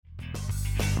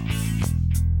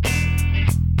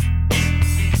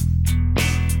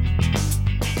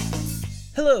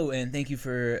Hello, and thank you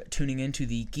for tuning in to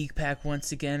the Geek Pack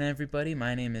once again, everybody.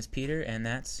 My name is Peter, and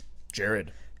that's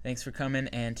Jared. Thanks for coming,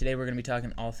 and today we're going to be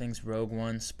talking all things Rogue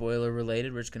One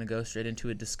spoiler-related. We're just going to go straight into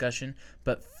a discussion,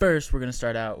 but first we're going to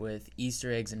start out with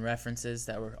Easter eggs and references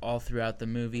that were all throughout the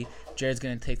movie. Jared's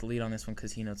going to take the lead on this one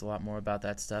because he knows a lot more about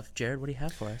that stuff. Jared, what do you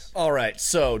have for us? All right,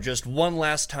 so just one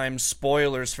last time,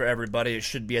 spoilers for everybody. It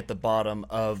should be at the bottom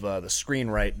of the screen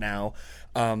right now,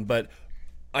 but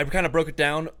I kind of broke it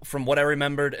down from what I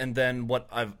remembered and then what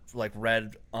I've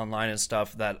read online and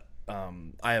stuff that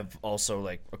I have also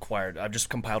acquired. I've just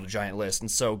compiled a giant list,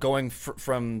 and so going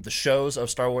from the shows of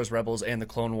Star Wars Rebels and the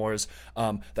Clone Wars,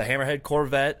 the Hammerhead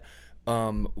Corvette,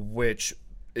 which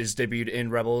is debuted in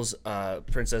Rebels,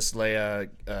 Princess Leia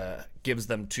gives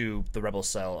them to the Rebel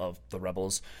cell of the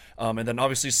Rebels, and then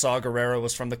obviously Saw Gerrera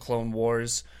was from the Clone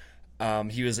Wars.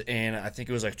 He was in, I think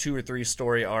it was 2 or 3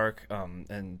 story arc,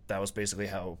 and that was basically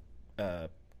how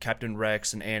Captain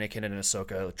Rex and Anakin and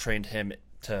Ahsoka trained him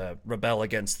to rebel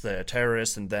against the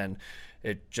terrorists, and then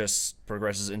it just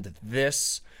progresses into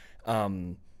this.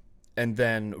 And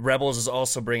then Rebels is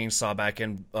also bringing Saw back,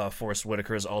 and Forrest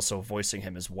Whitaker is also voicing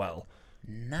him as well.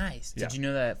 Nice. Yeah. Did you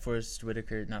know that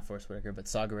not Forrest Whitaker, but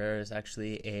Saw Gerrera is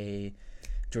actually a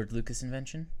George Lucas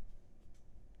invention?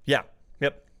 Yeah.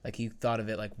 Yep. He thought of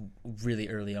it really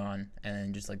early on, and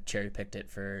then just cherry picked it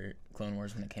for Clone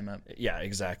Wars when it came up. Yeah,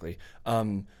 exactly.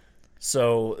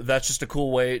 So that's just a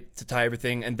cool way to tie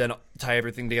everything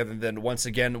together. And then once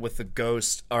again with the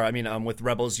Ghost, with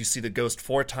Rebels, you see the Ghost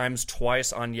 4 times,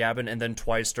 twice on Yavin, and then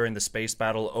twice during the space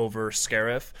battle over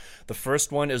Scarif. The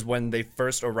first one is when they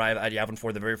first arrive at Yavin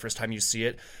 4, the very first time you see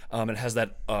it. It has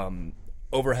that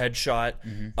overhead shot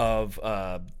of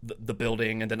the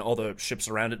building and then all the ships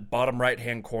around it. Bottom right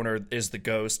hand corner is the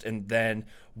Ghost, and then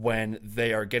when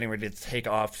they are getting ready to take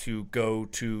off to go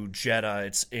to Jeddah,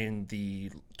 it's in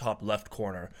the top left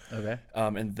corner. Okay.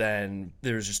 And then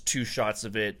there's just 2 shots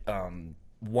of it.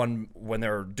 One when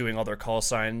they're doing all their call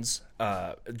signs,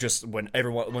 just when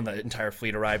the entire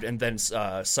fleet arrived, and then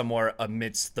somewhere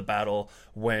amidst the battle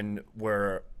when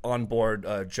we're on board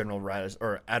General Raddus,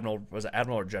 or Admiral, was it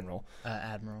Admiral or General?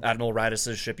 Admiral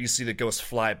Raddus's ship. You see the Ghost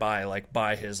fly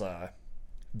by his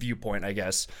viewpoint, I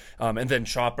guess. And then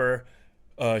Chopper,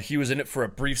 he was in it for a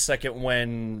brief second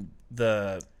when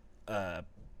the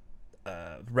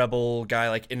Rebel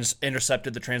guy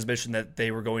intercepted the transmission that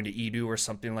they were going to Edu or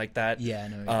something like that. Yeah, I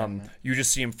know what you're talking about. You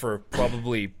just see him for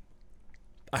probably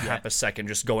half a second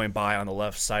just going by on the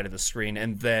left side of the screen.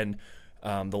 And then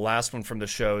the last one from the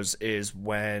shows is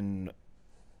when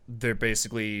they're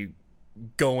basically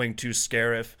going to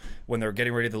Scarif, when they're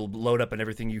getting ready to load up and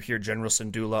everything. You hear General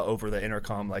Syndulla over the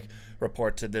intercom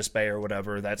report to this bay or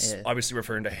whatever. That's obviously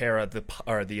referring to Hera,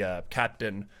 the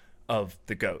captain of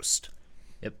the Ghost.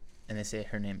 Yep, and they say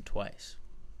her name twice.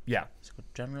 Yeah. So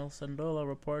General Syndulla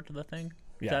report to the thing.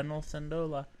 Yeah. General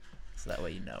Syndulla. So that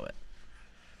way you know it.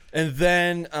 And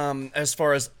then as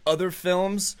far as other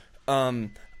films,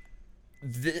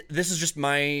 this is just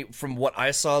from what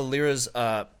I saw, Lyra's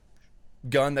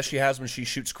gun that she has when she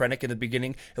shoots Krennic in the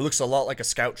beginning. It looks a lot like a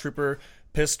Scout Trooper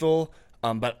pistol,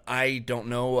 but I don't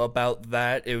know about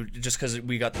that. Just because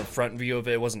we got the front view of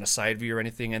it, it wasn't a side view or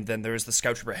anything. And then there's the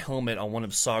Scout Trooper helmet on one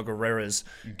of Saw Gerrera's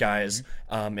guys,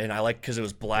 and I like because it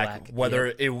was black.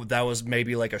 Whether that was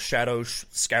maybe a Shadow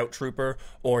Scout Trooper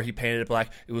or he painted it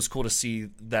black, it was cool to see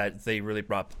that they really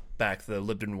brought back the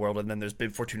lived-in world. And then there's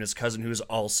Bib Fortuna's cousin, who's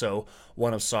also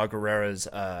one of Saw Gerrera's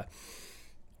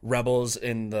rebels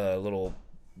in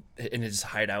his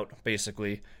hideout,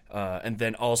 basically. And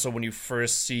then also when you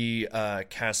first see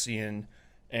Cassian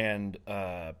and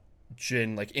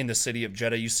Jyn in the city of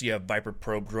Jeddah, you see a Viper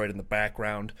probe droid in the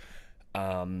background.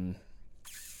 The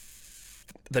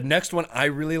next one I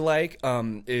really like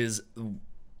is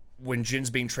when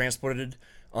Jyn's being transported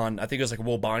on, I think it was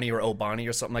Wobani or Obani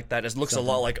or something like that. It looks a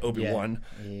lot like Obi-Wan.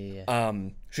 Yeah.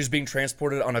 She's being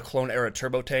transported on a clone-era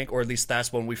turbo tank, or at least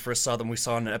that's when we first saw them. We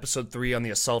saw in Episode 3 on the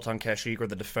assault on Kashyyyk, or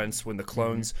the defense when the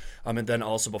clones, and then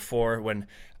also before when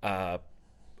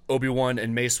Obi-Wan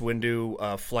and Mace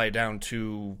Windu fly down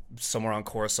to somewhere on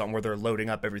Coruscant where they're loading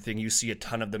up everything. You see a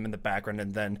ton of them in the background,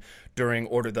 and then during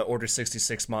the Order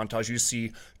 66 montage, you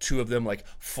see 2 of them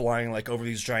flying over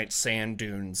these giant sand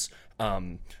dunes,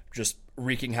 just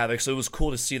wreaking havoc. So it was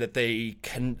cool to see that they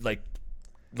can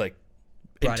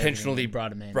intentionally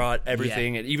brought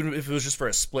everything, and even if it was just for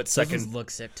a split second. Those look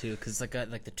sick too, because it's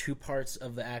got the 2 parts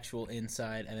of the actual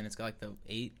inside, and then it's got the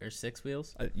 8 or 6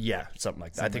 wheels. Yeah, something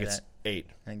like that. I think it's 8.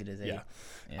 I think it is 8.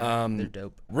 Yeah. They're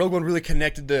dope. Rogue One really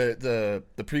connected the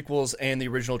prequels and the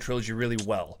original trilogy really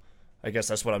well. I guess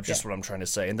that's what I'm trying to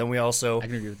say. And then we also I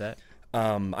can agree with that.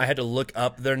 I had to look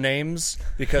up their names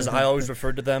because I always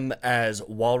referred to them as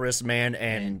Walrus Man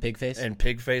and Pigface? And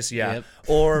Pigface, yeah. Yep.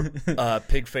 Or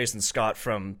Pigface and Scott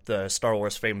from the Star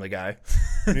Wars Family Guy.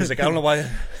 And he's like, I don't know why.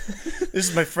 This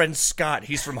is my friend Scott.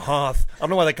 He's from Hoth. I don't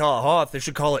know why they call it Hoth. They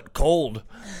should call it Cold.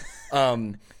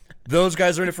 Those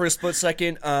guys are in it for a split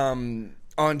second.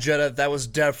 On Jedha, that was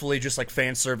definitely just like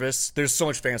fan service. There's so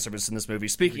much fan service in this movie.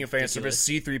 Speaking of fan service,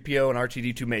 C-3PO and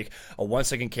R2-D2 make a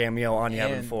 1-second cameo on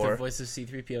Yavin And 4. the voice of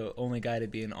C-3PO, only guy to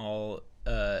be in all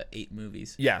 8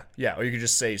 movies. Yeah. Or you could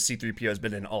just say C-3PO has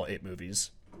been in all 8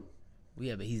 movies. Well,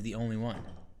 yeah, but he's the only one.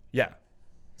 Yeah.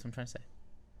 That's what I'm trying to say.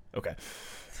 Okay.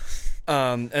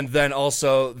 And then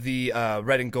also the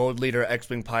Red and Gold Leader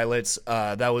X-Wing pilots,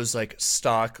 that was like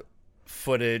stock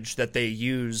footage that they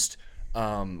used,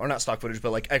 or not stock footage,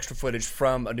 but like extra footage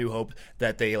from A New Hope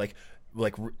that they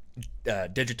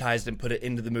digitized and put it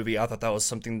into the movie. I thought that was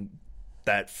something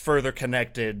that further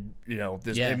connected,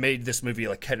 it made this movie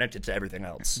like connected to everything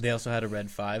else. They also had a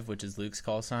Red 5, which is Luke's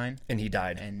call sign. And he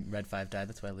died. And Red 5 died.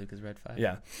 That's why Luke is Red 5.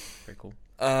 Yeah. Very cool.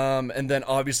 And then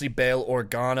obviously Bail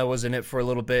Organa was in it for a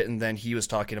little bit, and then he was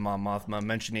talking to Mon Mothma,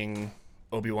 mentioning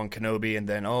Obi-Wan Kenobi, and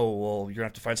then, oh, well, you're going to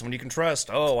have to find someone you can trust.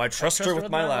 Oh, I trust her with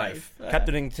my life.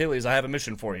 Captain Antilles, I have a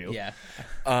mission for you. Yeah.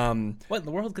 What in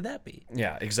the world could that be?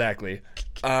 Yeah, exactly.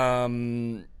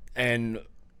 And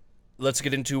let's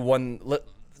get into one...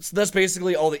 So that's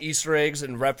basically all the Easter eggs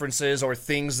and references or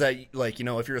things that, like,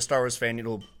 if you're a Star Wars fan,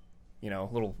 it'll, a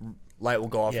little light will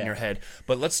go off in your head.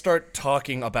 But let's start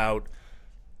talking about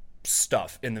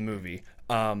stuff in the movie.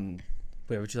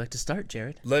 Where would you like to start,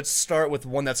 Jared? Let's start with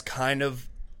one that's kind of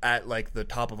at like the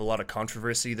top of a lot of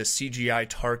controversy, the CGI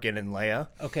Tarkin and Leia.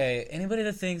 Okay, anybody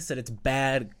that thinks that it's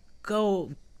bad,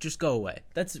 just go away.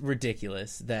 That's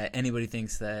ridiculous that anybody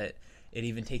thinks that it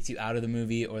even takes you out of the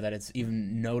movie or that it's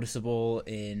even noticeable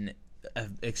in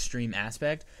an extreme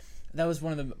aspect. That was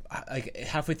one of the, like,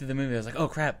 halfway through the movie, I was like, oh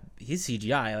crap, he's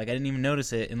CGI. Like, I didn't even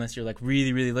notice it unless you're, like,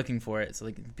 really, really looking for it. So,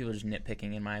 like, people are just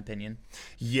nitpicking, in my opinion.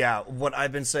 Yeah, what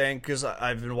I've been saying, because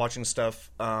I've been watching stuff,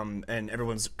 and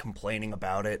everyone's complaining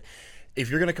about it. If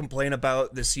you're going to complain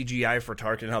about the CGI for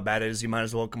Tarkin and how bad it is, you might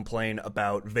as well complain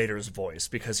about Vader's voice,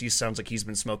 because he sounds like he's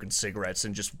been smoking cigarettes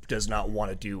and just does not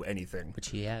want to do anything. Which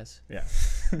he has. Yeah.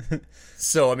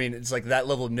 So, I mean, it's like that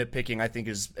level of nitpicking, I think,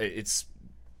 it's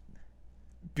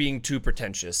being too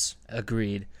pretentious.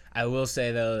 Agreed. I will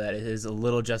say, though, that it is a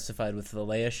little justified with the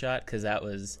Leia shot, because that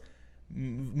was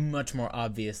much more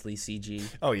obviously CG.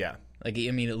 Oh, yeah. Like,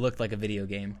 I mean, it looked like a video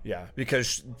game. Yeah,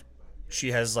 because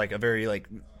she has, like, a very, like,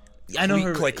 I know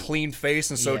her, clean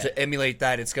face, and so to emulate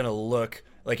that, it's going to look...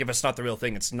 Like, if it's not the real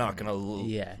thing, it's not going to...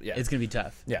 Yeah, it's going to be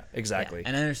tough. Yeah, exactly. Yeah.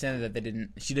 And I understand that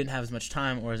she didn't have as much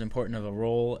time or as important of a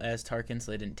role as Tarkin,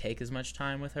 so they didn't take as much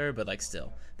time with her, but, like,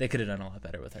 still, they could have done a lot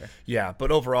better with her. Yeah,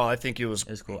 but overall, I think it was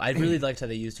cool. I really liked how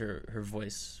they used her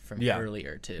voice from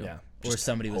earlier, too. Yeah. Or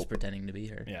somebody was pretending to be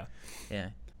her. Yeah. Yeah.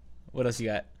 What else you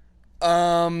got?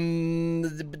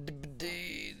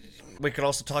 We could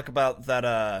also talk about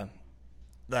that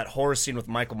horror scene with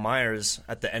Michael Myers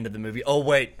at the end of the movie. Oh,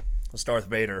 wait. It's Darth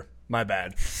Vader. My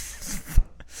bad.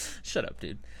 Shut up,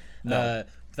 dude. No.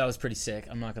 That was pretty sick.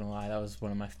 I'm not gonna lie. That was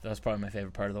probably my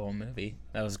favorite part of the whole movie.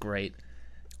 That was great.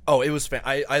 Oh, it was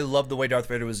I love the way Darth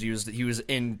Vader was used. He was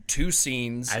in 2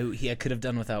 scenes. I could have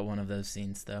done without one of those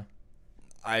scenes, though.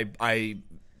 Sorry, I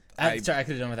could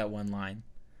have done without one line.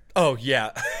 Oh yeah,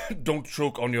 don't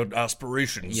choke on your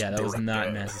aspirations. Yeah, that director. was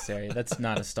not necessary. That's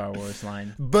not a Star Wars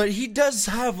line. But he does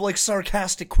have like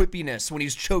sarcastic quippiness when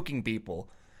he's choking people.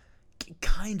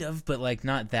 Kind of, but like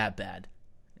not that bad.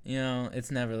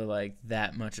 It's never like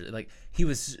that much. Like he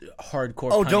was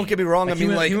hardcore. Oh, punning. don't get me wrong. Like, I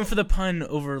mean, he went for the pun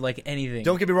over like anything.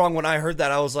 Don't get me wrong. When I heard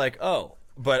that, I was like, oh.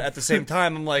 But at the same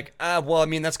time, I'm like, well, I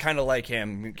mean, that's kind of like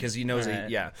him because he knows it.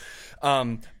 Yeah.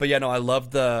 But yeah, no, I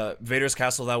love the Vader's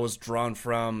castle that was drawn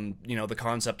from, the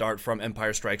concept art from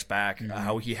Empire Strikes Back,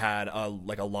 how he had a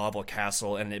lava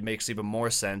castle, and it makes even more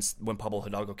sense when Pablo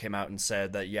Hidalgo came out and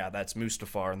said that, yeah, that's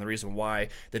Mustafar, and the reason why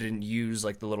they didn't use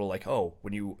like the little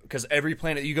because every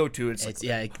planet you go to, it's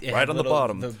right on the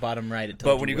bottom right.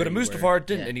 But when you go to Mustafar, it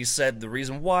didn't, and he said the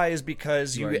reason why is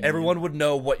because everyone would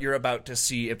know what you're about to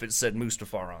see if it said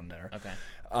Mustafar on there. Okay.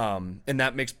 And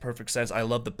that makes perfect sense. I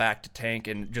love the back to tank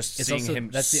and just seeing him.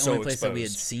 That's the so only place exposed. that we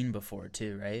had seen before,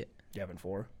 too, right? Yavin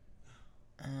 4.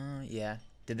 Yeah.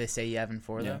 Did they say Yavin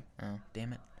 4 though? Yeah. Oh,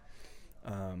 damn it.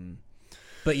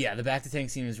 But yeah, the back to tank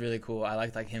scene was really cool. I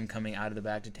liked him coming out of the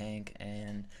back to tank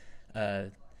and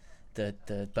the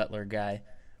butler guy.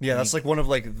 Yeah, that's like one of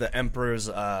like the Emperor's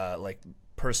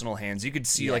personal hands. You could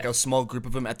see Yeah. like a small group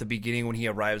of them at the beginning when he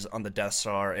arrives on the Death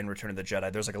Star in Return of the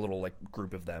Jedi. There's like a little like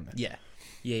group of them. Yeah.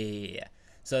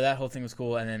 So that whole thing was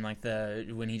cool, and then like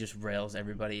when he just rails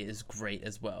everybody is great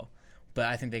as well. But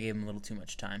I think they gave him a little too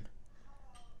much time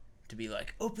to be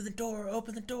like, open the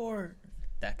door.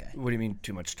 That guy. What do you mean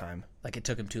too much time? Like it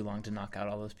took him too long to knock out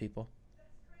all those people.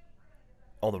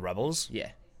 All the rebels?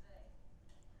 Yeah.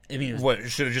 I mean, it was What,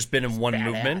 should have just been in one badass.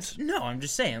 movement? No, I'm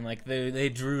just saying, like they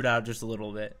drew it out just a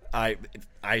little bit. I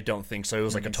don't think so. It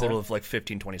was like a think total so? of like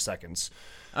 15, 20 seconds.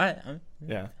 All right,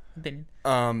 Yeah. opinion.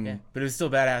 Yeah, But it was still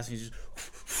badass. He's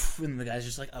just, and the guy's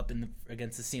just like up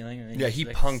against the ceiling. And he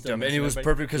like, punked still him, and it missing was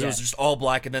everybody. perfect because it was just all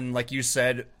black, and then, like you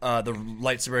said, the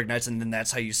lightsaber ignites, and then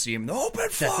that's how you see him. Open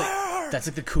fire! That's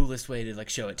like the coolest way to like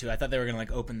show it too. I thought they were gonna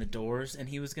like open the doors, and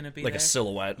he was gonna be Like there. a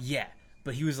silhouette. Yeah,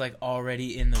 but he was like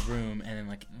already in the room, and then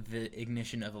like the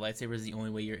ignition of the lightsaber is the only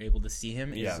way you're able to see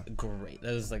him. Is great.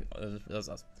 That was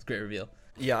awesome. It's a great reveal.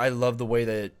 Yeah, I love the way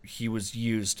that he was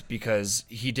used because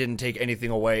he didn't take anything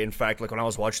away. In fact, like when I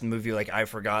was watching the movie, like I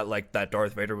forgot like that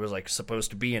Darth Vader was like supposed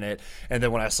to be in it, and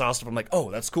then when I saw stuff, I'm like,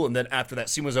 oh, that's cool. And then after that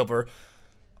scene was over,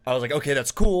 I was like, okay,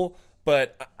 that's cool,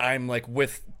 but I'm like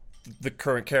with the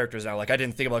current characters now. Like I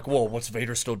didn't think of like, whoa, what's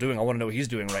Vader still doing? I want to know what he's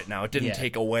doing right now. It didn't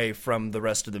take away from the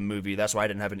rest of the movie. That's why I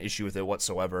didn't have an issue with it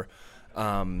whatsoever.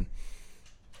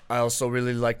 I also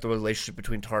really like the relationship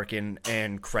between Tarkin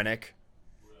and Krennic.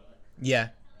 Yeah,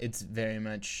 it's very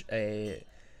much a.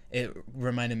 It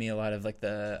reminded me a lot of like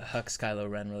the Hux Kylo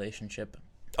Ren relationship.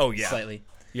 Oh yeah, Slightly.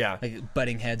 Yeah, Like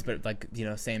butting heads, but like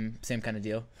same kind of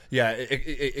deal. yeah.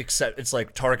 Except it's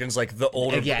like Tarkin's like the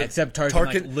older. Yeah, except Tarkin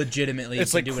like, legitimately.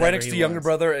 It's can like do whatever Krennic's he the younger wants.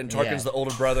 brother, and Tarkin's Yeah. the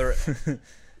older brother,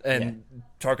 and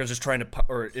Tarkin's just trying to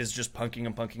or is just punking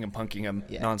him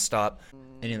nonstop.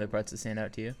 Any other parts that stand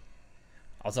out to you?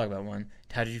 I'll talk about one.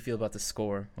 How did you feel about the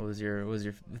score? What was your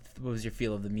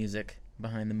feel of the music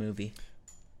behind the movie?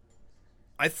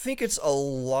 I think it's a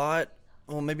lot.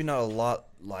 Well, maybe not a lot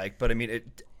like, but I mean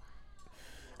it.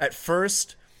 At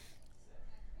first,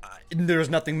 there's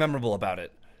nothing memorable about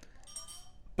it.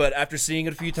 But after seeing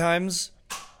it a few times,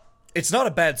 it's not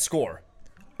a bad score.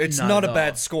 It's Not not at a all.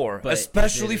 bad score, But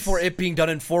especially it is- for it being done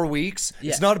in 4 weeks.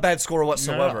 Yeah. It's not a bad score Not at all.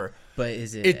 whatsoever. But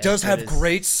is it? It does as have good as-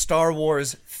 great Star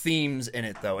Wars themes in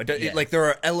it, though. Like there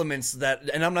are elements that,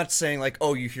 and I'm not saying like,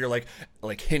 oh, you hear like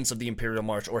hints of the Imperial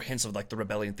March or hints of like the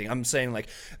rebellion thing. I'm saying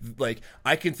like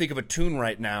I can think of a tune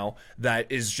right now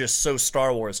that is just so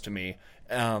Star Wars to me.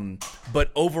 But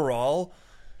overall,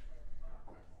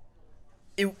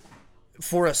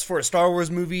 for a Star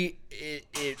Wars movie,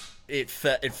 it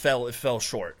fell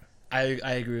short. I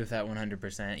agree with that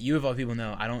 100%. You of all people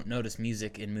know I don't notice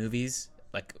music in movies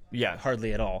like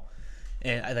hardly at all,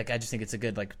 and I just think it's a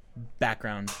good like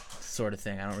background sort of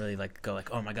thing. I don't really like go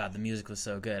like, oh my god, the music was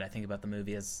so good. I think about the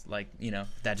movie as like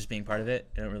that just being part of it.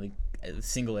 I don't really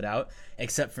single it out,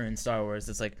 except for in Star Wars.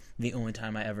 It's like the only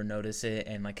time I ever notice it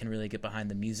and like can really get behind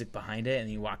the music behind it. And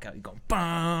you walk out, you go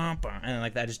bum, bum, and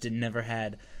like that just never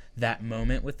had that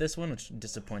moment with this one, which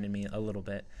disappointed me a little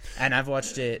bit. And I've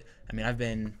watched it. I mean, I've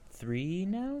been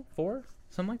 4,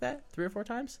 something like that, 3 or 4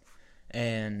 times,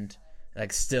 and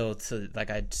like still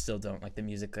I still don't like the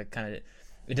music. Like kind of,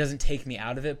 it doesn't take me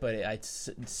out of it, but it's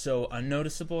so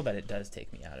unnoticeable that it does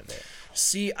take me out of it.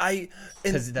 See,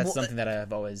 Because that's something that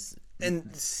I've always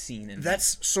seen and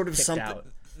that's sort of something out.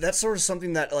 that's sort of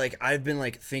something that like I've been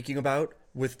like thinking about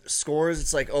with scores.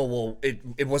 It's like, oh well,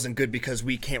 it wasn't good because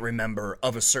we can't remember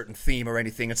of a certain theme or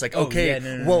anything. It's like, okay, yeah,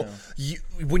 no, well,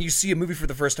 no. when you see a movie for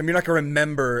the first time, you're not gonna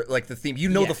remember like the theme. You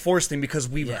know the Force theme because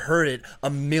we've heard it a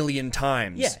million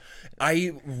times. Yeah.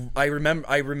 I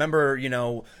remember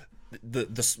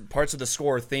the parts of the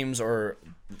score, themes or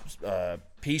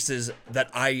pieces that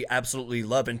I absolutely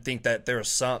love and think that there are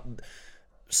some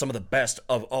of the best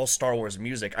of all Star Wars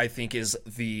music. I think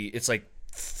it's like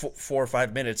 4 or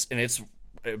 5 minutes, and it's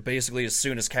basically as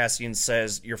soon as Cassian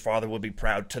says your father will be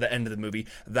proud to the end of the movie.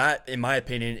 That, in my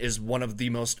opinion, is one of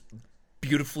the most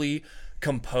beautifully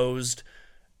composed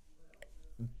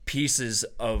pieces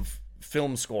of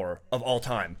film score of all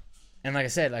time. And like I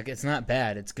said, like it's not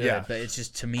bad, it's good, Yeah. but it's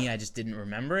just to me, I just didn't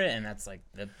remember it, and that's like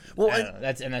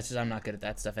that's just I'm not good at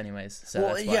that stuff anyways. So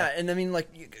Well, that's why. yeah, and I mean,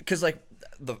 like, because like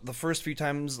the first few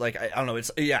times, like I don't know, it's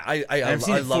I've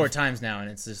seen it love 4 times now, and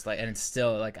it's just like, and it's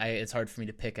still like it's hard for me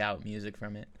to pick out music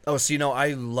from it. Oh, so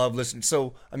I love listening.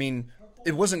 So I mean,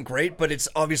 it wasn't great, but it's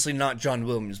obviously not John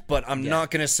Williams. But I'm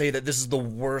not gonna say that this is the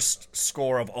worst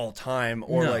score of all time,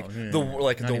 or No, like no, the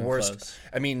not even worst. close.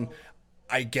 I mean,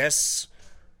 I guess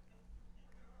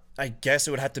it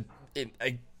would have to.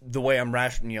 The way I'm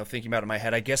thinking about it in my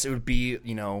head, I guess it would be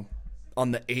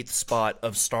on the 8th spot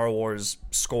of Star Wars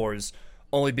scores,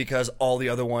 only because all the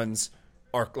other ones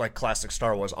are like classic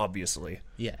Star Wars, obviously.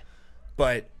 Yeah.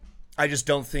 But I just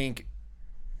don't think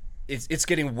it's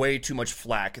getting way too much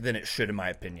flack than it should, in my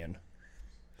opinion.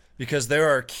 Because there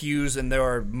are cues and there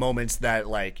are moments that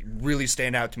like really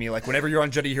stand out to me. Like whenever you're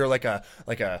on Jedi, you hear like a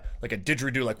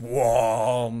didgeridoo, like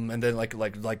whoa, and then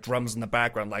like drums in the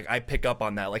background. Like I pick up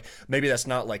on that. Like maybe that's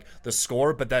not like the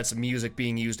score, but that's music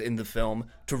being used in the film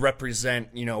to represent,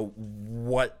 you know,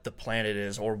 what the planet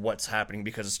is or what's happening.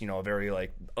 Because it's, you know, a very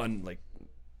like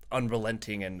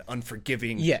unrelenting and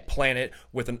unforgiving planet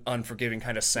with an unforgiving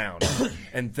kind of sound.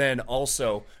 And then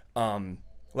also,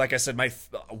 like I said,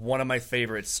 one of my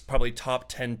favorites, probably top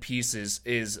 10 pieces,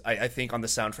 is I think on the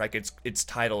soundtrack. It's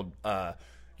titled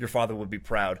 "Your Father Would Be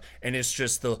Proud," and it's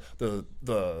just the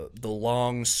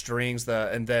long strings,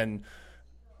 and then.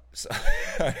 So,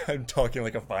 I'm talking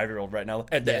like a 5-year-old right now,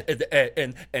 and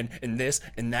this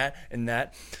and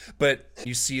that, but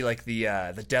you see like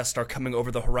the Death Star coming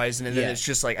over the horizon, and then it's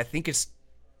just like I think it's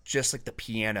just like the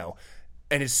piano,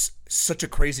 and it's such a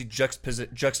crazy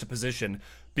juxtaposition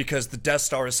because the Death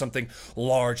Star is something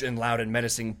large and loud and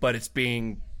menacing, but it's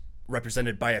being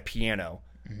represented by a piano,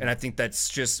 and I think that's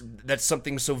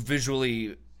something so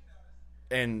visually,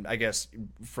 and I guess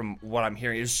from what I'm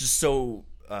hearing, it's just so.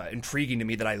 Intriguing to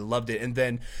me that I loved it. And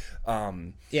then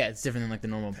it's different than like the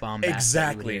normal bombast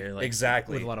exactly hear, like,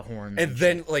 exactly with a lot of horns and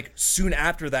then shit. Like soon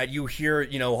after that you hear,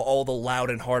 you know, all the loud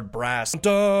and hard brass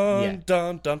dun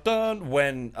dun dun dun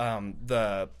when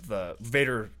the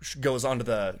Vader goes onto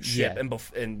the ship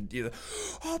and you know,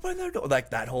 open the door, like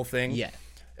that whole thing.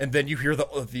 And then you hear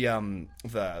the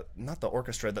not the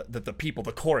orchestra, the people,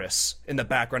 the chorus in the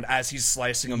background as he's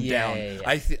slicing them down.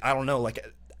 I don't know, like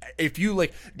if you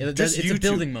like, it's a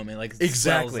building moment, like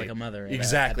exactly like a mother. At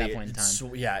that point in time.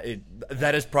 So,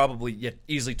 that is probably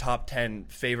easily top 10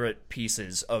 favorite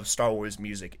pieces of Star Wars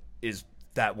music. Is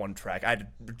that one track? I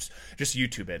just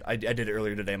YouTube it. I did it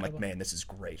earlier today. I'm like, man, this is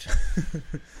great.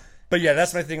 But yeah,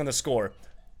 that's my thing on the score.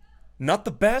 Not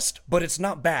the best, but it's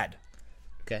not bad.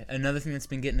 Okay, another thing that's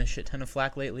been getting a shit ton of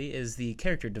flack lately is the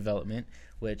character development,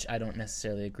 which I don't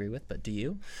necessarily agree with, but do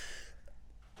you?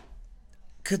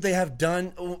 Could they have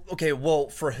done? Okay, well,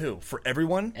 for who? For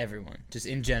everyone? Everyone, just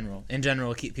in general. In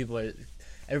general,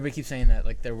 everybody keeps saying that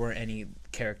like there weren't any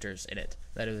characters in it.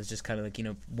 That it was just kind of like, you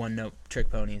know, one-note trick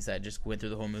ponies that just went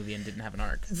through the whole movie and didn't have an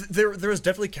arc. There is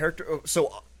definitely character.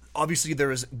 So obviously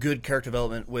there is good character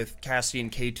development with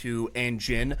Cassian, K2, and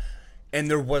Jyn, and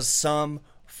there was some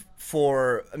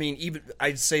for. I mean, even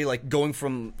I'd say like going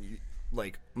from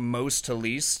like most to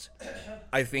least.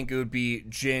 I think it would be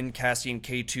Jyn, Cassian,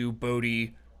 K2,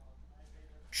 Bodhi,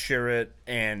 Chirrut,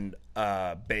 and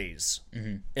Baze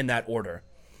in that order.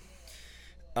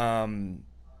 But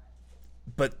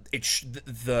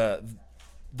the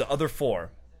other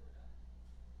four,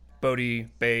 Bodhi,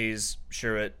 Baze,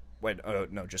 Chirrut.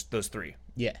 No, just those three.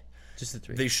 Yeah, just the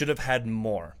three. They should have had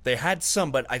more. They had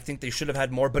some, but I think they should have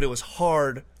had more. But it was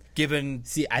hard. Given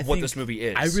what this movie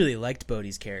is. I really liked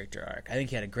Bodhi's character arc. I think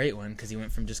he had a great one because he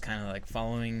went from just kind of like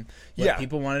following what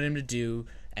people wanted him to do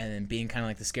and then being kind of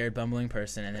like the scared, bumbling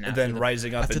person and then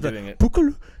rising up and doing it.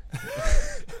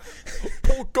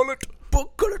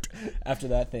 After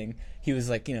that thing, he was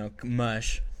like, you know,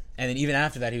 mush. And then even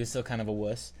after that, he was still kind of a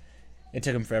wuss. It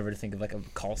took him forever to think of like a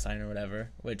call sign or whatever,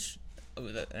 which...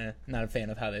 not a fan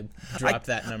of how they dropped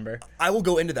that number. I will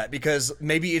go into that because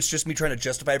maybe it's just me trying to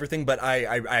justify everything, but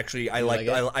I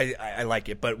like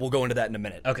it. But we'll go into that in a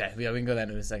minute. Okay, yeah, we can go that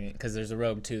in a second because there's a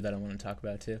Rogue 2 that I want to talk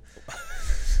about too.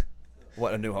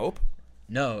 What, A New Hope?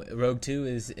 No, Rogue 2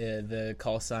 is the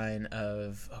call sign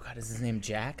of is his name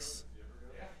Jax?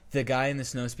 The guy in the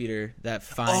snowspeeder that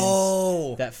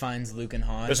finds Luke and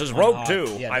Han. This is Rogue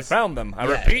 2. Yeah, I found them. I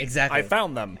repeat, exactly. I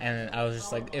found them. And I was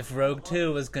just like, if Rogue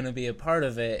 2 was going to be a part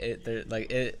of it,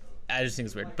 I just think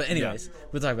it's weird. But anyways,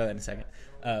 we'll talk about that in a second.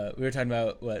 We were talking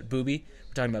about Booby?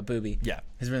 We're talking about Booby. Yeah.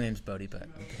 His real name's Bodhi, but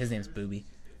his name's Booby.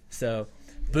 So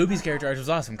Booby's character arc was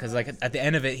awesome because like at the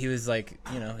end of it, he was like,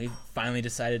 you know, he finally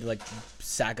decided to like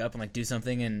sack up and like do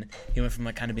something, and he went from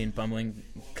like kind of being bumbling,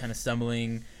 kind of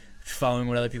stumbling, following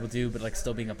what other people do, but like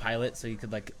still being a pilot, so you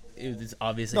could like it was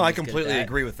obviously. No, I completely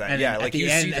agree with that. And yeah, like you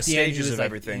see the stages of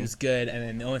everything. He was good, and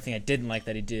then the only thing I didn't like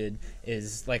that he did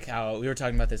is like how we were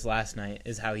talking about this last night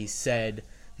is how he said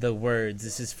the words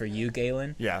 "This is for you,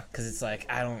 Galen." Yeah, because it's like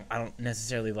I don't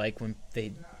necessarily like when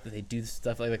they do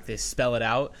stuff like they spell it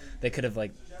out. They could have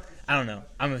like. I don't know.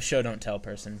 I'm a show don't tell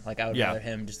person. Like I would rather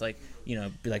him just like, you know,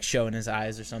 be like showing his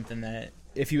eyes or something that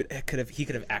if he could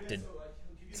have acted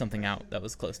something out that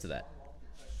was close to that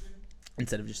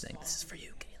instead of just saying this is for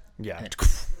you, Galen. Yeah.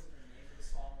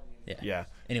 Yeah.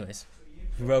 Anyways,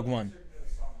 Rogue One.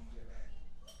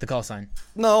 The call sign.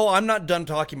 No, I'm not done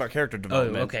talking about character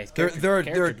development. okay. There are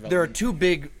Development. two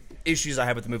big issues I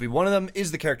have with the movie. One of them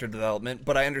is the character development,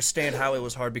 but I understand how it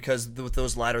was hard because with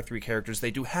those latter three characters,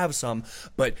 they do have some,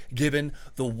 but given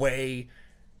the way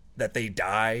that they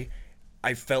die,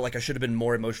 I felt like I should have been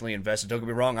more emotionally invested. Don't get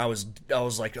me wrong, I was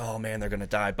like, oh man, they're gonna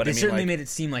die. But They I mean, certainly like, made it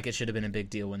seem like it should have been a big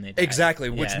deal when they died.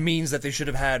 exactly, which Yeah. means that they should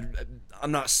have had.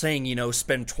 I'm not saying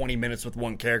spend 20 minutes with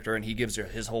one character and he gives you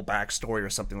his whole backstory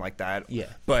or something like that. Yeah.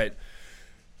 But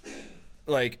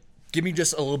like, give me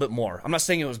just a little bit more. I'm not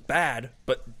saying it was bad,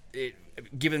 but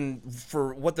given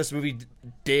for what this movie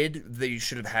did, they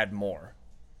should have had more.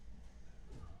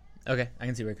 Okay, I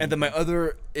can see where you're coming And then my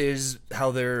other is how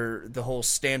they're the whole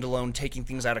standalone, taking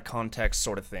things out of context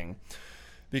sort of thing,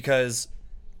 because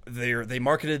they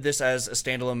marketed this as a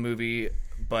standalone movie,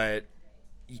 but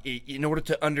in order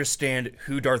to understand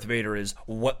who Darth Vader is,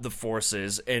 what the Force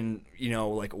is, and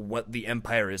like what the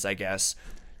Empire is, I guess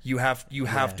you have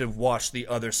to watch the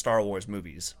other Star Wars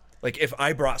movies. Like if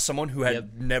I brought someone who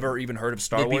had never even heard of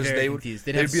Star They'd be Wars, very they would confused.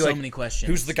 They'd have be so like, many questions.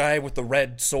 Who's the guy with the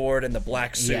red sword and the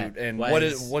black suit, Yeah. and Why what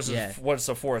is- what's yeah. what's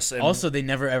the Force? And Also, they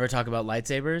never ever talk about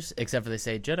lightsabers, except for they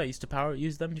say Jedi used to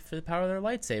use them for the power of their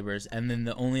lightsabers, and then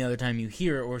the only other time you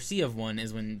hear or see of one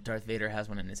is when Darth Vader has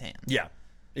one in his hand. yeah,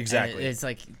 exactly. And it's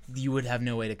like you would have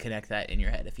no way to connect that in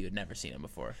your head if you had never seen it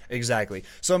before. Exactly.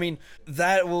 So I mean,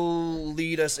 that will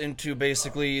lead us into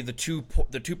basically the two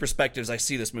perspectives I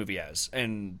see this movie as,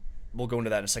 and we'll go into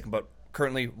that in a second. But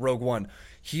currently, Rogue One,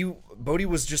 Bodhi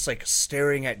was just like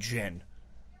staring at Jyn,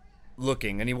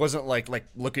 looking, and he wasn't like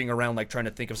looking around like trying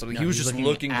to think of something. No, he was he's just looking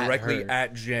looking at directly her.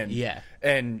 at Jyn. Yeah.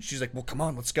 And she's like, "Well, come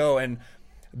on, let's go." And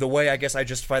the way I guess I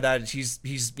justify that is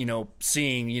he's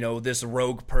seeing this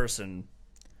rogue person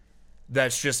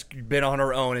that's just been on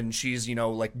her own, and she's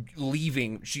like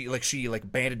leaving. She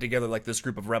banded together like this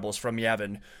group of rebels from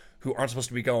Yavin who aren't supposed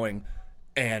to be going,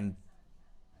 and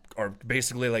are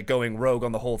basically like going rogue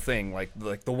on the whole thing. Like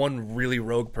the one really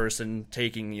rogue person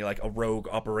taking like a rogue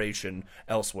operation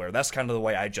elsewhere. That's kind of the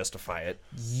way I justify it.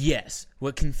 Yes.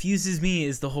 What confuses me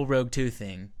is the whole Rogue 2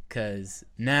 thing, because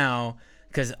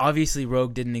obviously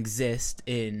Rogue didn't exist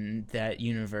in that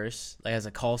universe like as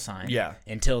a call sign Yeah.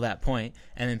 until that point,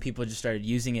 and then people just started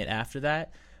using it after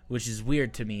that, which is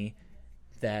weird to me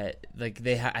that like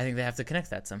I think they have to connect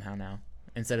that somehow now.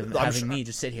 Instead of having me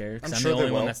just sit here, because I'm sure the they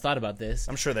only one will. that's thought about this,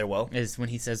 I'm sure they will. is when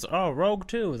he says, "Oh, Rogue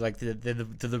 2." Like, did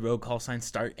the Rogue call sign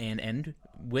start and end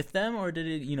with them, or did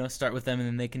it, start with them and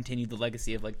then they continued the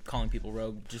legacy of like calling people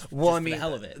Rogue just Well, for I mean, the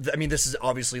hell of it? I mean, this is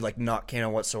obviously like not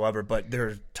canon whatsoever, but there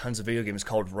are tons of video games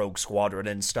called Rogue Squadron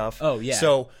and stuff. Oh yeah.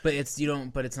 So but it's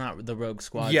not the Rogue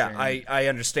Squadron. yeah, I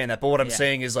understand that, but what I'm Yeah.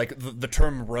 saying is like the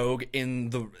term rogue in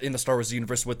the Star Wars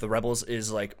universe with the Rebels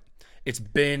is like it's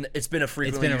been a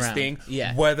frequently used around. thing.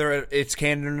 Yeah. Whether it's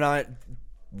canon or not,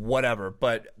 whatever.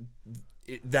 But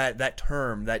that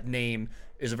term, that name,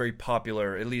 is a very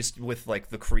popular, at least with like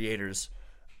the creators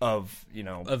of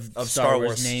Of Star Wars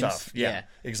Wars names. stuff. Yeah, Yeah.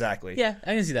 exactly. Yeah,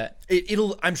 I can see that.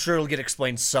 I'm sure it'll get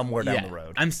explained somewhere down the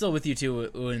road. I'm still with you too.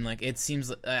 When like it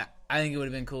seems, I think it would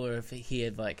have been cooler if he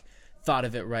had like thought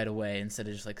of it right away instead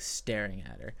of just like staring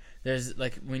at her. There's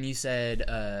like when you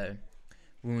said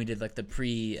when we did like the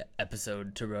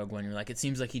pre-episode to Rogue One, you're like, it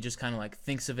seems like he just kind of like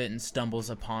thinks of it and stumbles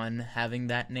upon having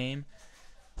that name.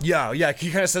 Yeah.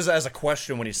 He kind of says it as a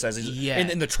question when he says it. Yeah.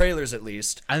 In the trailers, at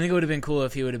least. I think it would have been cool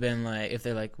if he would have been like, if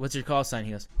they're like, "What's your call sign?"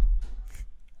 He goes,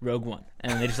 "Rogue One,"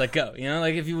 and then they just like go.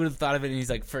 Like if you would have thought of it and he's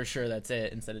like, "For sure, that's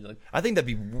it," instead of like. I think that'd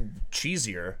be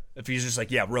cheesier if he's just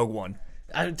like, yeah, Rogue One.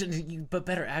 But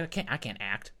better. I can't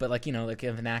act. But like like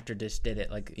if an actor just did it,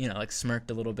 like like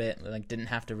smirked a little bit, like didn't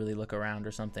have to really look around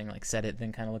or something, like said it,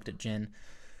 then kind of looked at Jyn.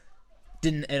 I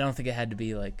don't think it had to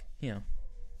be like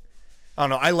I don't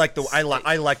know. I like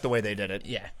the way they did it.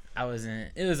 Yeah, I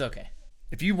wasn't. It was okay.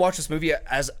 If you watch this movie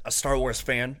as a Star Wars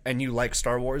fan and you like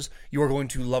Star Wars, you are going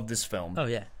to love this film. Oh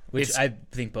yeah, which It's- I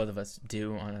think both of us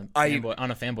do on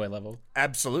a fanboy level.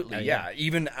 Absolutely, yeah.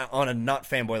 Even on a not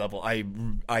fanboy level,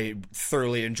 I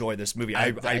thoroughly enjoy this movie.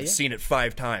 I've yeah. seen it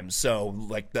 5 times. So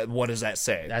like, what does that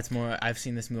say? That's more. I've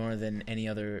seen this more than any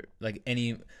other. I've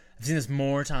seen this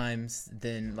more times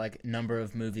than like number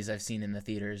of movies I've seen in the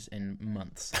theaters in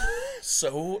months.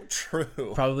 So true.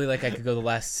 Probably like I could go the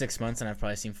last 6 months and I've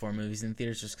probably seen 4 movies in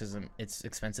theaters just because it's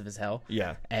expensive as hell.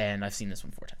 Yeah. And I've seen this one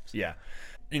 4 times. Yeah.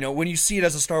 When you see it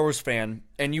as a Star Wars fan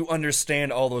and you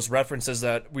understand all those references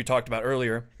that we talked about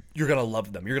earlier, you're gonna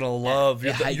love them. You're gonna love.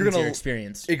 It heightens You're gonna your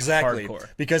experience. exactly Hardcore.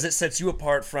 because it sets you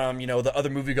apart from the other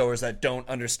moviegoers that don't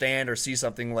understand or see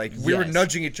something. Like we were Yes.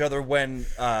 nudging each other when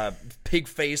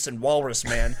Pigface and Walrus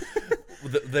Man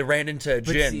they ran into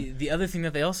But Jin. see, the other thing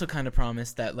that they also kind of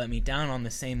promised that let me down on the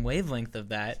same wavelength of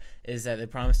that is that they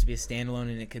promised to be a standalone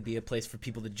and it could be a place for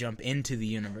people to jump into the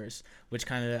universe, which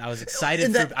kind of I was excited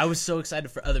And that- for. I was so excited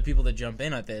for other people to jump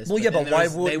in at this. Well, yeah, then but there why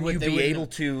was- wouldn't you they be wouldn't- able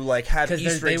to like have 'Cause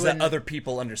Easter they eggs that wouldn't- other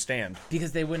people understand?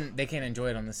 Because they can't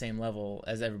enjoy it on the same level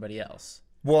as everybody else.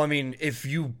 Well, I mean,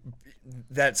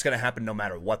 that's gonna happen no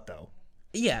matter what, though.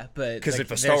 Yeah, but Because like,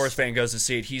 if a Star Wars fan goes to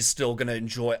see it, he's still gonna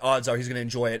enjoy. Odds are he's gonna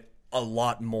enjoy it a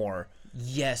lot more.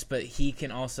 yes, but he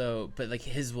can also, but like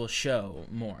his will show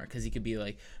more because he could be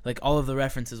like all of the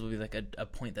references will be like a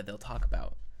point that they'll talk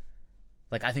about.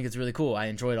 Like I think it's really cool. I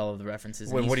enjoyed all of the references.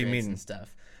 And Wait, what do you Easter eggs mean? And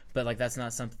stuff, but like that's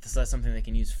not something they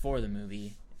can use for the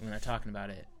movie when they're talking about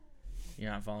it.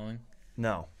 You're not following.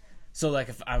 No. So like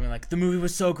if I mean like the movie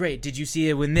was so great, did you see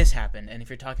it when this happened? And if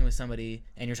you're talking with somebody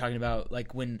and you're talking about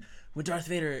like when Darth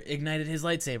Vader ignited his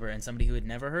lightsaber and somebody who had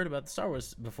never heard about the Star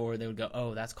Wars before, they would go,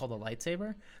 "Oh, that's called a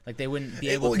lightsaber?" Like they wouldn't be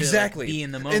able to exactly. like, be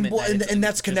in the moment. And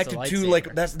that's just a connected to like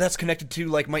lightsaber. that's connected to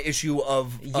like my issue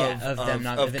of them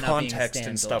not- of it not being context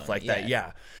and stuff standalone, like that. yeah.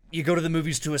 Yeah, you go to the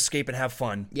movies to escape and have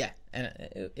fun. Yeah, and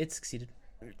it succeeded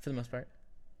for the most part.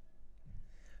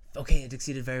 Okay, it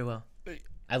succeeded very well.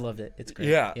 I loved it. It's great.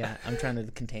 Yeah. I'm trying to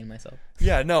contain myself.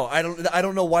 Yeah, no, I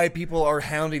don't know why people are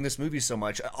hounding this movie so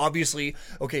much. Obviously,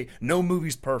 okay, no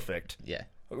movie's perfect. Yeah.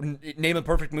 Name a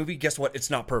perfect movie. Guess what? It's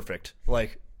not perfect.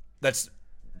 Like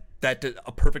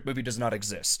a perfect movie does not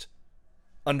exist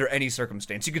under any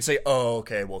circumstance. You could say, "Oh,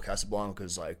 okay, well,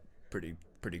 Casablanca's like pretty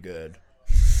good."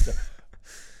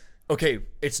 Okay,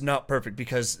 it's not perfect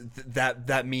because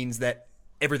that means that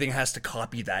everything has to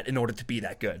copy that in order to be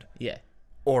that good. Yeah.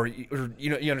 Or you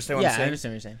understand what I'm Yeah, saying? I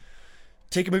understand what you're saying.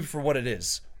 Take a movie for what it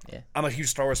is. Yeah. I'm a huge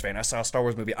Star Wars fan. I saw a Star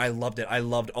Wars movie. I loved it. I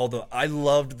loved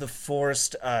the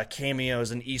forced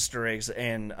cameos and Easter eggs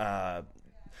and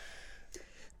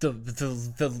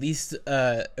The least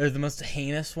or the most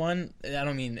heinous one, I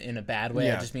don't mean in a bad way,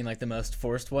 Yeah. I just mean like the most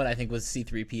forced one, I think was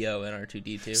C-3PO and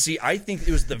R2-D2. See, I think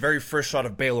it was the very first shot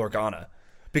of Bail Organa.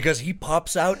 Because he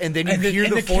pops out and then you and hear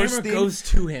the the force camera theme, goes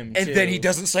to him and too. then he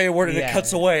doesn't say a word and it Yeah.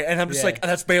 cuts away. And I'm just Yeah. like,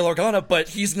 that's Bail Organa, but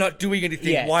he's not doing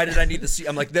anything. Yeah. Why did I need to see?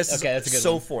 I'm like, this Okay, that's a is good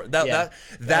so one. for Yeah.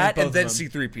 that both and then of them.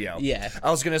 C-3PO. Yeah.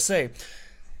 I was gonna say,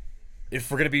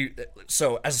 if we're gonna be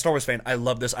so, as a Star Wars fan, I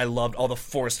love this. I loved all the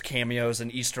forced cameos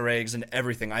and Easter eggs and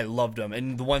everything. I loved them,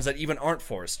 and the ones that even aren't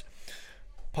forced.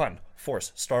 Pun,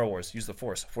 force, Star Wars. Use the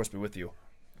force. Force be with you.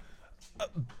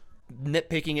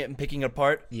 Nitpicking it and picking it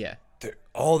apart. Yeah.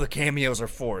 All the cameos are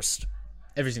forced.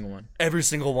 Every single one. Every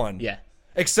single one. Yeah.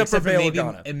 Except for Bail maybe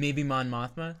Organa. maybe Mon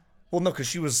Mothma. Well, no, because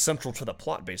she was central to the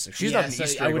plot, basically. She's Yeah, not an so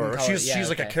Easter I egg wouldn't or call she's it- yeah, she's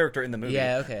like a okay. character in the movie.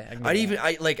 Yeah, okay, I can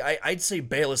get that. I'd say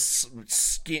Bail is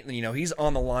skin. He's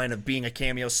on the line of being a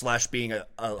cameo / being a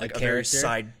very Character.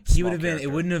 side. He would have been. character.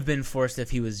 It wouldn't have been forced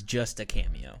if he was just a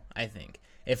cameo. I think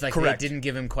if like Correct. they didn't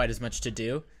give him quite as much to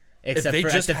do, except they for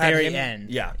just at the had very him- end.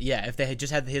 yeah. yeah. If they had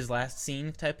just had his last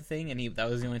scene type of thing, and that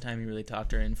was the only time he really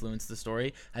talked or influenced the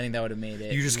story, I think that would have made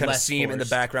it. You just kind of less see him in the forced.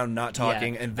 background, not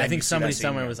talking, Yeah. and then I think you see somebody that scene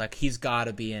somewhere there. was like, he's got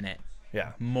to be in it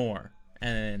yeah. more,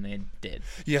 and then they did.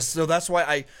 Yes, so that's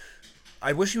why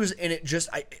I wish he was in it. Just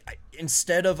I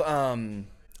instead of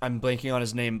I'm blanking on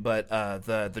his name, but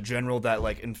the general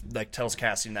that tells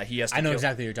Cassian that he has to. I know kill.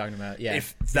 exactly what you're talking about. Yeah,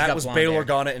 If He's that got was blonde Bail hair.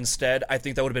 Organa instead, I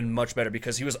think that would have been much better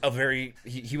because he was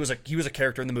he was a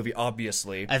character in the movie,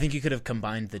 obviously. I think you could have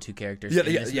combined the two characters Yeah,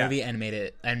 in yeah, this yeah. movie and made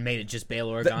it just Bail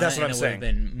Organa. That's what and I'm it saying. would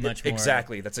have been much more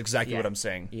Exactly, that's exactly Yeah. what I'm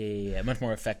saying. Yeah, much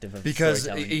more effective of Because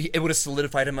storytelling. it would have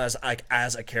solidified him as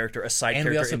a character, a side And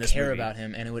character we also in this care movie. about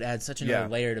him, and it would add such another Yeah.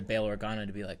 layer to Bail Organa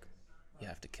to be like, you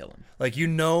have to kill him. Like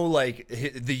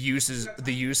the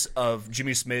use of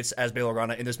Jimmy Smits as Bail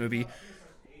Organa in this movie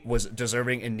was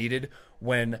deserving and needed.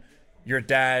 When your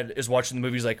dad is watching the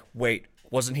movie, he's like, "Wait,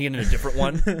 wasn't he in a different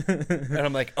one?" And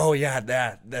I'm like, "Oh yeah,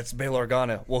 that's Bail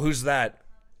Organa." Well, who's that?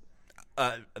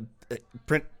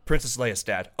 Princess Leia's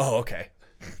dad. Oh, okay.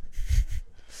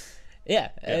 Yeah,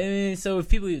 I mean, so if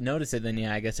people notice it, then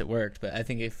yeah, I guess it worked. But I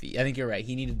think you're right.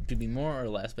 He needed to be more or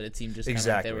less, but it seemed just kind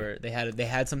Exactly. of like they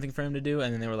had something for him to do,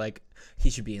 and then they were like, he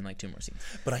should be in like 2 more scenes.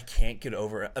 But I can't get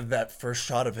over that first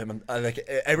shot of him.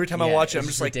 Every time I Yeah, watch it, I'm it's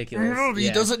just like, ridiculous. He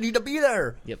Yeah. doesn't need to be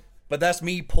there. Yep. But that's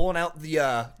me pulling out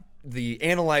the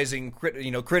analyzing,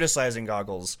 criticizing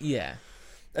goggles, Yeah.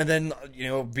 and then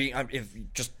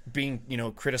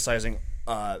criticizing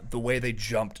the way they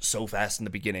jumped so fast in the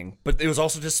beginning. But it was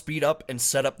also to speed up and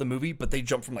set up the movie, but they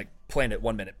jumped from like planet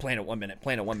 1 minute, planet 1 minute,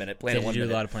 planet 1 minute, planet They 1 do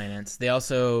minute. a lot of planets. They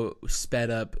also sped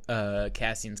up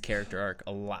Cassian's character arc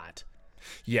a lot.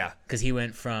 Yeah. Because he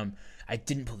went from, I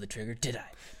didn't pull the trigger, did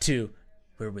I? To,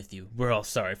 we're with you. We're all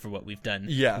sorry for what we've done.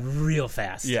 Yeah. Real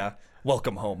fast. Yeah.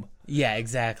 Welcome home. Yeah,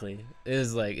 exactly. It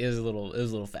was a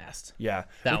little fast. Yeah.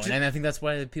 That Which one. And I think that's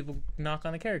why people knock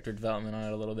on the character development on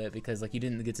it a little bit, because like you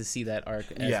didn't get to see that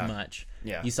arc as much.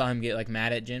 Yeah. You saw him get like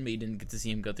mad at Jin, but you didn't get to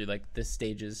see him go through like the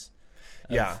stages.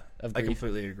 Of, of I grief.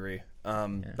 completely agree.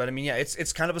 But I mean, yeah,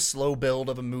 it's kind of a slow build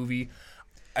of a movie.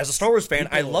 As a Star Wars fan,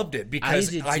 I loved it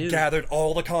because I gathered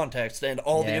all the context and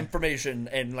all the information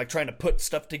and like trying to put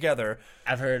stuff together.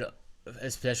 I've heard,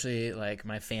 especially like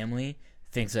my family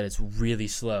thinks that it's really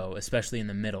slow, especially in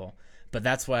the middle. But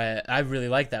that's why I really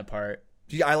like that part.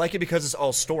 Yeah, I like it because it's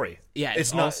all story. Yeah,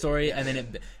 it's all not story, and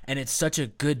then it's such a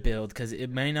good build because it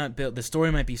may not build. The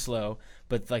story might be slow,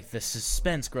 but like the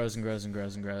suspense grows and grows and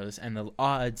grows and grows, and the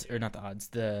odds, or not the odds,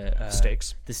 the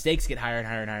stakes. The stakes get higher and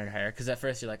higher and higher and higher. Because at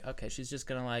first you're like, okay, she's just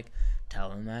gonna like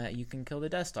tell him that you can kill the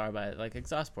Death Star by like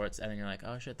exhaust ports, and then you're like,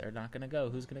 oh shit, they're not gonna go.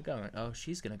 Who's gonna go? And like, oh,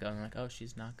 she's gonna go. And I'm like, oh,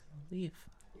 she's not gonna leave.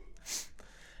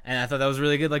 And I thought that was a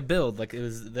really good like build. Like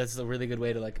that's a really good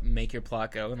way to like make your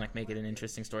plot go and like make it an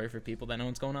interesting story for people that know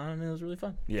what's going on, and it was really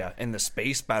fun. Yeah, and the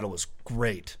space battle was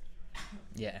great.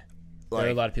 Yeah. There were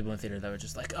a lot of people in theater that were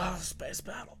just like, oh, space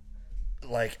battle.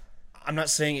 Like, I'm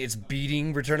not saying it's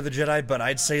beating Return of the Jedi, but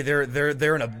I'd say they're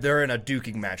in a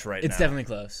duking match right now. It's definitely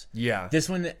close. Yeah. This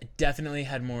one definitely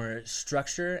had more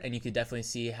structure, and you could definitely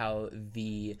see how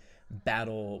the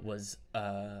battle was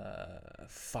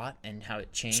fought and how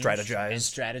it changed.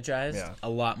 Strategized. A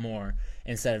lot more,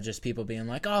 instead of just people being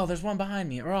like, oh, there's one behind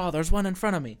me, or oh, there's one in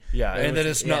front of me. Yeah, and then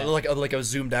it's not like a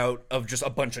zoomed out of just a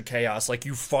bunch of chaos. Like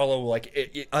you follow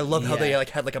like I love how they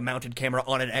like had like a mounted camera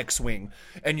on an X-wing,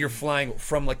 and you're flying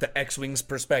from like the X-wing's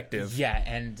perspective. Yeah,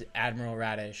 and Admiral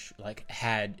Radish like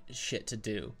had shit to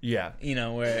do. Yeah, you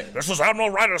know where this is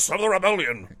Admiral Radish of the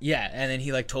Rebellion. Yeah, and then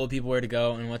he like told people where to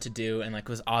go and what to do, and like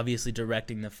was obviously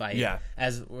directing the fight. Yeah,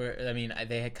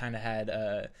 they had kind of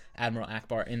had Admiral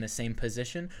Akbar in the same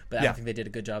position, but I don't think they did a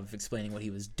good job of explaining what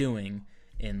he was doing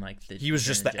in like the. He was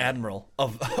just the admiral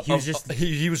of. He was just the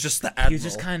admiral. He was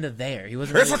just kind of there. He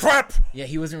wasn't. It's a trap. Yeah,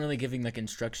 he wasn't really giving like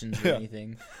instructions or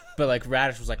anything. But like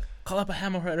Radish was like, call up a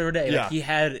hammerhead every day. Like,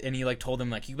 he like told him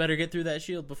like, you better get through that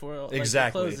shield before like,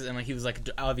 it closes. And like he was like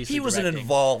obviously he was directing. an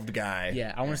involved guy.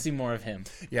 Yeah, I want to see more of him.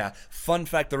 Yeah. Fun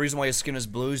fact: the reason why his skin is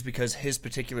blue is because his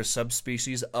particular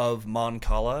subspecies of Mon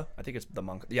Cala, I think it's the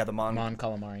Mon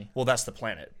Calamari. Well, that's the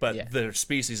planet, but the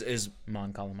species is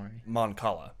Mon Calamari. Mon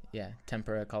Cala. Yeah,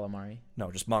 tempura calamari.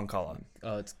 No, just Mon Cala.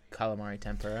 Oh, it's calamari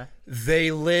tempura. They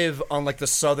live on like the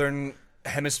southern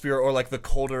hemisphere, or like the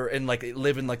colder, and like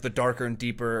live in like the darker and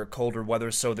deeper colder weather,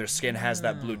 so their skin has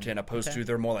that blue tint, opposed to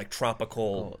their more like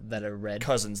tropical that are red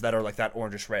cousins that are like that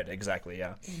orangish red. Exactly.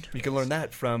 Yeah, you can learn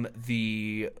that from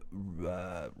the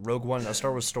Rogue One: A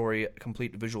Star Wars Story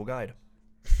complete visual guide.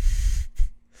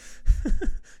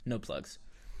 No plugs.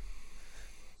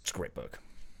 It's a great book.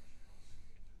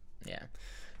 Yeah.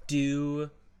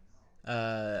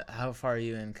 How far are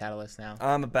you in Catalyst now?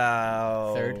 I'm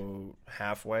about third,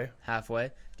 halfway.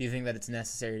 Do you think that it's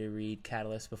necessary to read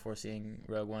Catalyst before seeing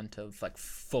Rogue One to like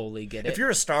fully get it? If you're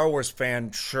a Star Wars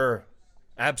fan, sure,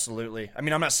 absolutely. I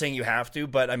mean, I'm not saying you have to,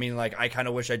 but I mean, like, I kind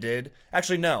of wish I did.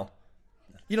 Actually, no.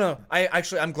 You know,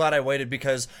 I'm glad I waited,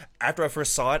 because after I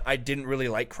first saw it, I didn't really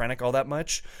like Krennic all that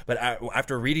much. But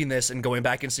after reading this and going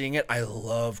back and seeing it, I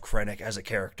love Krennic as a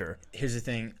character. Here's the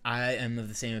thing. I am of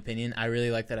the same opinion. I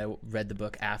really like that I read the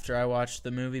book after I watched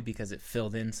the movie, because it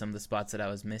filled in some of the spots that I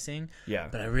was missing. Yeah.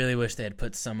 But I really wish they had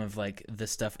put some of, like, the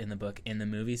stuff in the book in the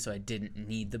movie, so I didn't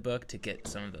need the book to get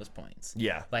some of those points.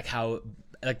 Yeah. Like how...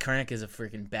 Like, Krennic is a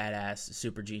freaking badass,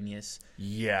 super genius.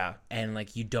 Yeah. And,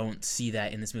 like, you don't see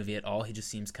that in this movie at all. He just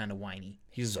seems kind of whiny.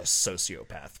 He's a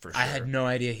sociopath, for sure. I had no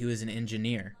idea he was an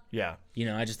engineer. Yeah. You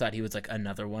know, I just thought he was, like,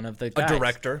 another one of the guys. A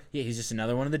director. Yeah, he's just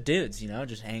another one of the dudes, you know,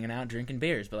 just hanging out, drinking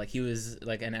beers. But, like, he was,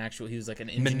 like, an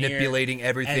engineer. Manipulating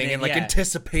everything and like,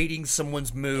 anticipating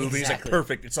someone's move. Exactly. He's like,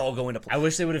 perfect, it's all going to plan. I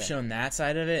wish they would have shown that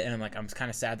side of it, and I'm kind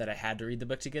of sad that I had to read the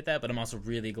book to get that, but I'm also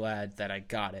really glad that I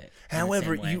got it.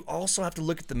 However, you also have to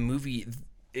look at the movie.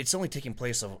 It's only taking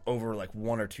place over, like,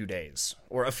 1 or 2 days.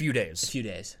 Or a few days. A few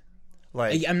days.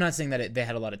 Like, I'm not saying that they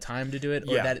had a lot of time to do it,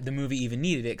 or that the movie even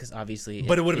needed it, because obviously...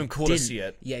 But it would have been cool to see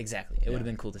it. Yeah, exactly. It would have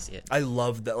been cool to see it. I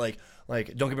love that, like,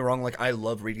 don't get me wrong, like, I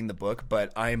love reading the book,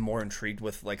 but I am more intrigued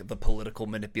with, like, the political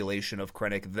manipulation of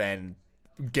Krennic than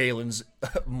Galen's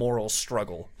moral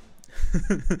struggle.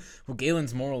 Well,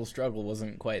 Galen's moral struggle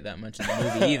wasn't quite that much in the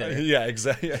movie either. Yeah,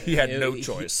 exactly. He had no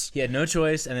choice. He had no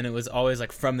choice, and then it was always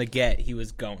like from the get he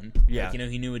was going. Yeah. Like,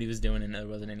 he knew what he was doing, and there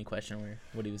wasn't any question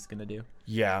what he was gonna do.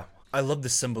 Yeah, I love the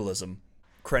symbolism.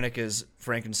 Krennic is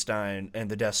Frankenstein, and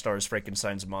the Death Star is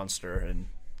Frankenstein's monster, and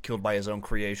killed by his own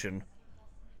creation.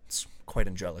 It's quite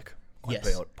angelic, quite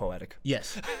Yes. poetic.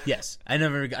 Yes.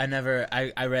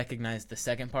 I recognized the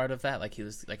second part of that, like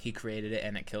he created it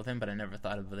and it killed him, but I never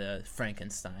thought of the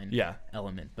Frankenstein Yeah.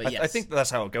 element. But yes, I think that's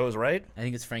how it goes, right? I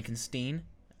think it's Frankenstein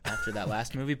after that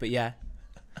last movie. But yeah,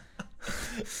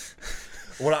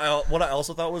 What I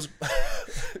also thought was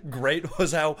great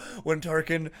was how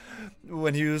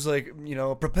when he was like,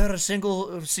 prepare a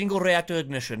single reactor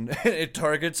ignition, it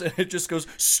targets and it just goes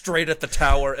straight at the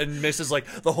tower and misses like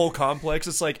the whole complex.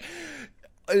 It's like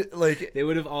they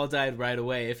would have all died right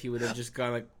away if he would have just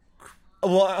gone like.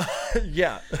 well,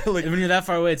 yeah, like When you're that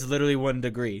far away, it's literally 1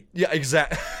 degree. yeah,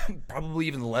 exactly. Probably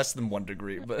even less than 1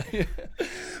 degree, but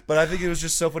but I think it was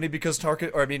just so funny because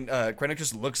Krennic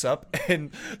just looks up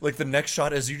and like the next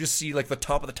shot is you just see like the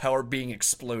top of the tower being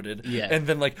exploded, Yeah. and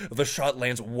then like the shot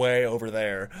lands way over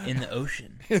there In the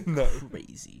ocean. No.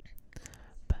 Crazy.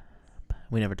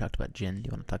 We never talked about Jin. Do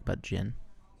you want to talk about Jin?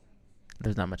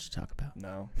 There's not much to talk about.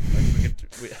 No,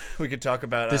 we could talk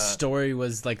about The story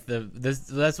was like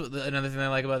that's what another thing I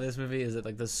like about this movie is that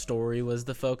like the story was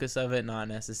the focus of it, not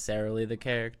necessarily the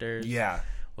characters. yeah.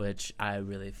 Which I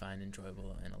really find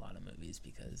enjoyable in a lot of movies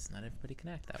because not everybody can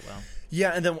act that well.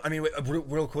 Yeah, and then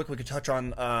real quick, we could touch on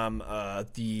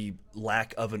the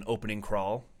lack of an opening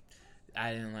crawl.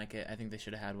 I didn't like it. I think they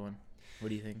should have had one. What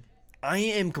do you think? I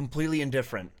am completely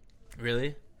indifferent.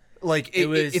 Really? Like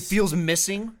it feels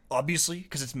missing, obviously,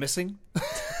 because it's missing.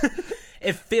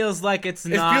 It feels like it's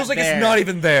It not. feels like there. it's not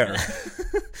even there.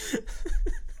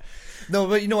 No,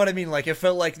 but you know what I mean. Like it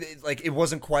felt like it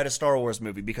wasn't quite a Star Wars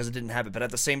movie because it didn't have it. But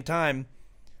at the same time,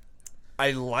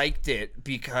 I liked it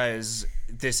because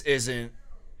this isn't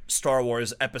Star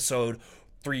Wars Episode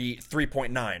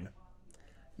 3.9.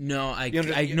 No,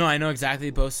 I know exactly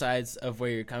both sides of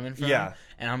where you're coming from. Yeah.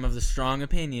 And I'm of the strong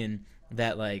opinion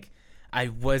that like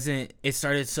it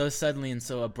started so suddenly and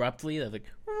so abruptly that like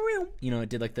it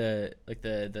did like the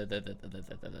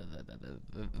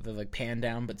like pan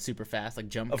down but super fast like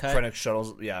jump Of cut. Krennic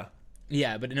shuttles, yeah.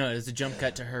 Yeah, but no, it was a jump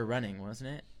cut to her running,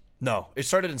 wasn't it? No, it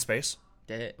started in space.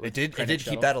 Did it? It did Krennic keep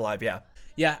shuttle? that alive, yeah.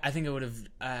 Yeah, I think it would have.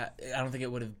 I don't think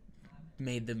it would have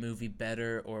made the movie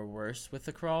better or worse with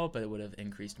the crawl, but it would have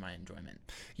increased my enjoyment.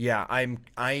 Yeah,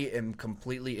 I am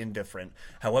completely indifferent.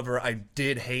 However, I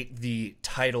did hate the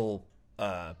title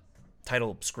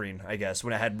screen, I guess,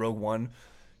 when I had Rogue One.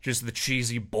 Just the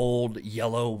cheesy, bold,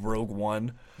 yellow Rogue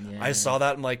One. Yeah. I saw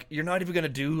that, and like, you're not even gonna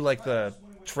do like the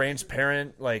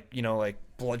transparent, like,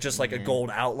 just like a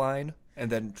gold outline, and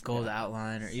then Gold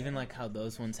outline, or even like how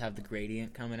those ones have the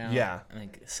gradient coming out. Yeah.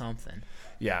 Like something.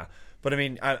 yeah. But I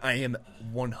mean, I am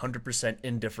 100%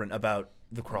 indifferent about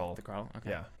the crawl. The crawl? Okay.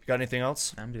 Yeah. You got anything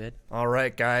else? I'm good. All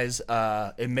right, guys.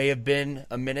 It may have been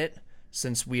a minute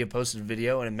since we have posted a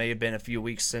video, and it may have been a few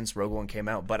weeks since Rogue One came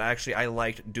out. But actually, I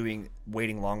liked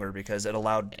waiting longer because it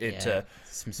allowed it to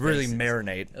Some really space.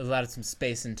 marinate. A lot of some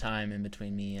space and time in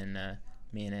between me and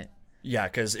it. Yeah,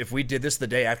 because if we did this the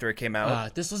day after it came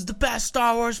out, This was the best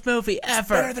Star Wars movie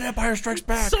ever. better than Empire Strikes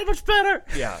Back. So much better.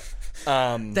 Yeah.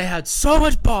 They had so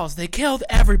much balls. They killed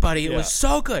everybody. It Yeah. was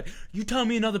so good. You tell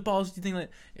me another balls. You think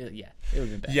like, yeah, it would have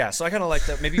been bad. Yeah, so I kind of like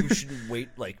that. Maybe we shouldn't wait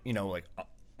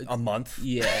a month.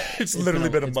 Yeah, It's literally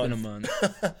been a it's month. been a month.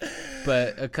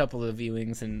 But a couple of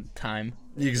viewings and time.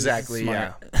 Exactly,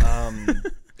 Smart. yeah.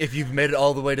 If you've made it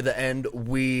all the way to the end,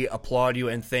 we applaud you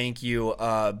and thank you.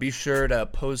 Be sure to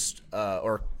post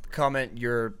or comment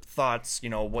your thoughts,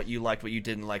 what you liked, what you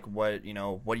didn't like, what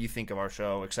do you think of our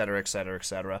show, et cetera, et cetera, et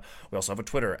cetera. We also have a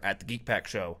Twitter at the Geek Pack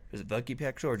Show. Is it the Geek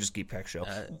Pack Show or just Geek Pack Show?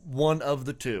 One of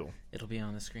the two. It'll be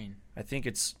on the screen. I think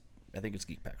it's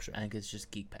Geek Pack Show. I think it's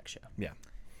just Geek Pack Show. Yeah.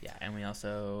 Yeah, and we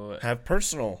also Have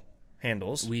personal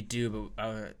handles. we do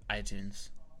but iTunes.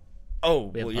 Oh,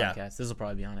 We have well, a yeah. podcast. This will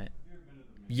probably be on it.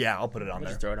 Yeah, I'll put it on We'll there.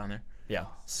 just throw it on there. Yeah.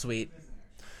 Sweet.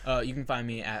 You can find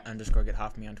me at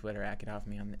 _GetHoffMe on Twitter, at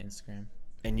GetHoffMe on Instagram.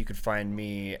 And you can find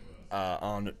me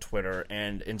on Twitter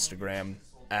and Instagram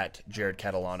at Jared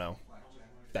Catalano.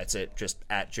 That's it, just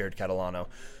at Jared Catalano.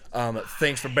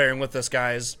 Thanks for bearing with us,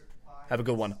 guys. Have a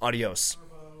good one. Adios.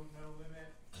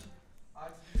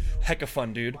 Hecka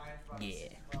fun, dude. Yeah.